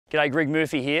G'day, Greg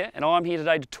Murphy here, and I'm here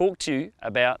today to talk to you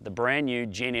about the brand new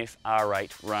Gen-F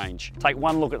R8 range. Take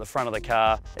one look at the front of the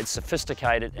car. It's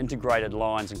sophisticated, integrated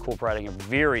lines incorporating a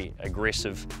very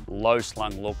aggressive,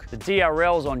 low-slung look. The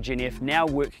DRLs on Gen-F now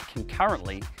work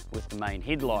concurrently with the main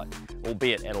headlight,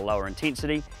 albeit at a lower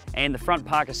intensity, and the front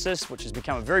park assist, which has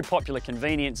become a very popular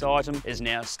convenience item, is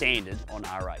now standard on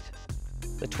R8.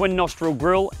 The twin nostril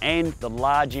grille and the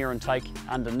large air intake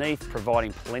underneath,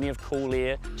 providing plenty of cool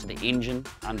air to the engine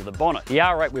under the bonnet. The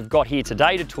R8 we've got here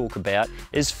today to talk about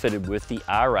is fitted with the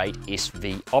R8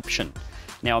 SV option.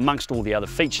 Now, amongst all the other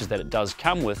features that it does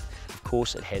come with, of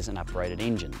course, it has an uprated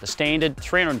engine. The standard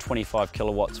 325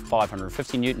 kilowatts,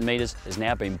 550 newton meters has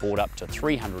now been brought up to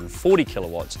 340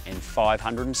 kilowatts and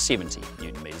 570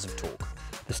 newton meters of torque.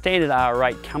 The standard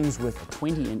R8 comes with a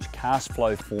 20-inch cast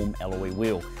flow form alloy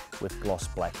wheel with gloss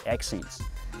black accents.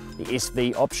 The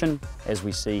SV option, as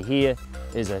we see here,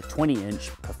 is a 20-inch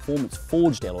performance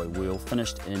forged alloy wheel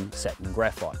finished in satin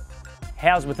graphite.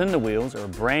 Housed within the wheels are a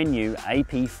brand new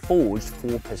AP forged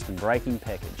 4-piston braking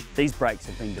package. These brakes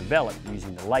have been developed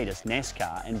using the latest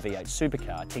NASCAR and V8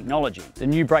 supercar technology. The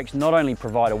new brakes not only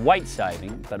provide a weight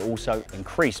saving, but also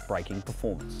increase braking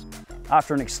performance.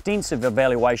 After an extensive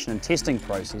evaluation and testing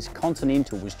process,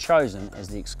 Continental was chosen as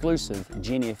the exclusive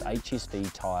Gen-F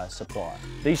HSV tyre supplier.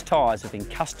 These tyres have been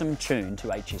custom tuned to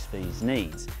HSV's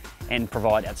needs and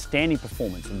provide outstanding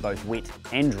performance in both wet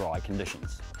and dry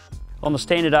conditions. On the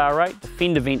standard R8, the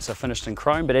fender vents are finished in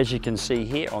chrome, but as you can see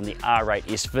here on the R8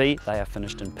 SV, they are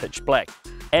finished in pitch black,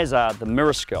 as are the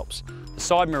mirror scalps. The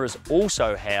side mirrors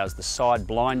also house the side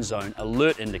blind zone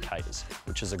alert indicators,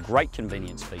 which is a great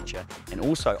convenience feature and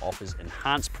also offers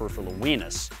enhanced peripheral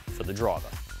awareness for the driver.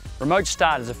 Remote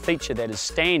start is a feature that is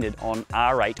standard on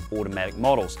R8 automatic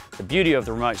models. The beauty of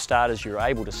the remote start is you're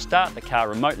able to start the car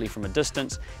remotely from a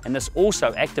distance, and this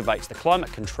also activates the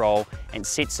climate control and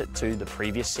sets it to the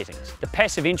previous settings. The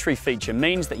passive entry feature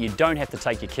means that you don't have to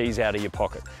take your keys out of your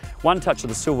pocket. One touch of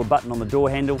the silver button on the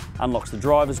door handle unlocks the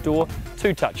driver's door,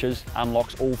 2 touches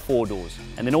unlocks all 4 doors,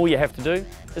 and then all you have to do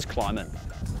is climb in.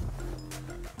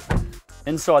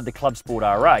 Inside the Clubsport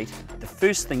R8, the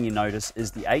first thing you notice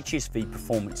is the HSV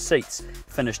performance seats,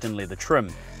 finished in leather trim,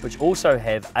 which also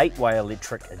have 8-way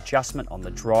electric adjustment on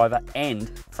the driver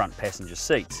and front passenger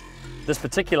seats. This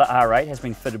particular R8 has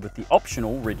been fitted with the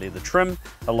optional red leather trim,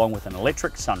 along with an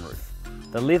electric sunroof.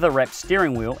 The leather-wrapped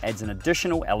steering wheel adds an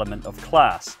additional element of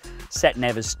class.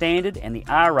 Sat-nav is standard, and the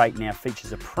R8 now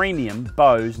features a premium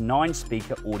Bose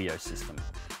 9-speaker audio system.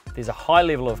 There's a high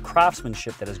level of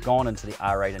craftsmanship that has gone into the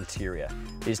R8 interior.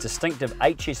 There's distinctive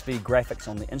HSV graphics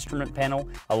on the instrument panel,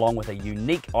 along with a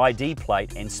unique ID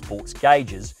plate and sports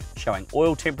gauges showing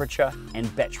oil temperature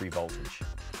and battery voltage.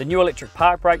 The new electric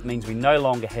park brake means we no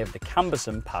longer have the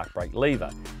cumbersome park brake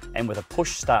lever, and with a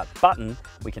push start button,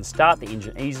 we can start the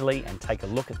engine easily and take a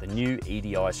look at the new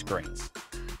EDI screens.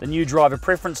 The new driver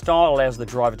preference dial allows the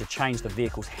driver to change the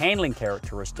vehicle's handling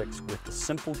characteristics with the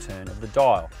simple turn of the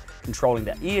dial, controlling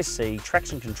the ESC,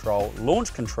 traction control,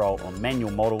 launch control on manual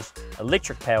models,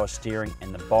 electric power steering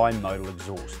and the bimodal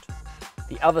exhaust.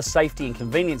 The other safety and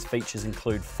convenience features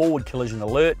include forward collision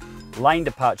alert, lane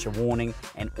departure warning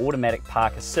and automatic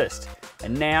park assist,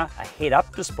 and now a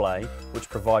head-up display which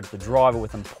provides the driver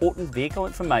with important vehicle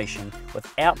information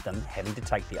without them having to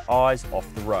take their eyes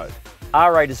off the road.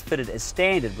 R8 is fitted as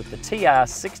standard with the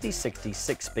TR6060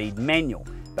 6-speed manual,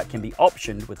 but can be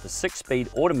optioned with the 6-speed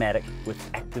automatic with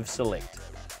active select.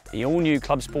 The all-new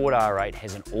Clubsport R8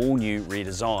 has an all-new rear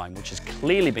design, which has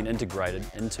clearly been integrated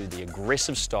into the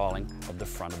aggressive styling of the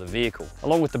front of the vehicle.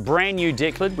 Along with the brand new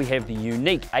deck lid, we have the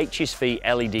unique HSV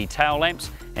LED tail lamps,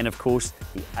 and of course,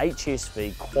 the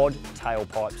HSV quad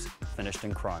tailpipes finished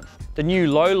in chrome. The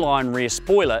new low-line rear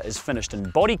spoiler is finished in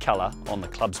body colour on the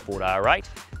Clubsport R8,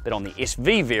 but on the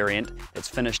SV variant, it's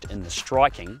finished in the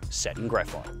striking satin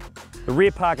graphite. The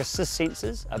rear park assist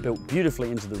sensors are built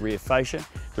beautifully into the rear fascia.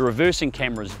 The reversing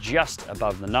camera is just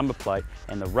above the number plate,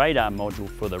 and the radar module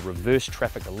for the reverse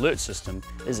traffic alert system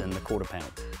is in the quarter panel.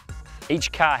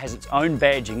 Each car has its own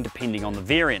badging depending on the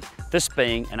variant. This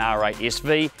being an R8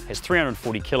 SV has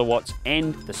 340 kilowatts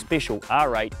and the special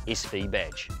R8 SV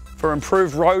badge. For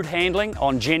improved road handling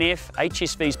on Gen-F,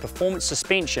 HSV's performance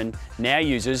suspension now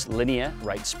uses linear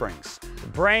rate springs. The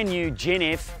brand new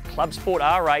Gen-F Clubsport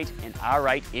R8 and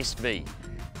R8 SV,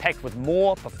 packed with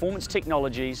more performance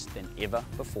technologies than ever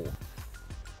before.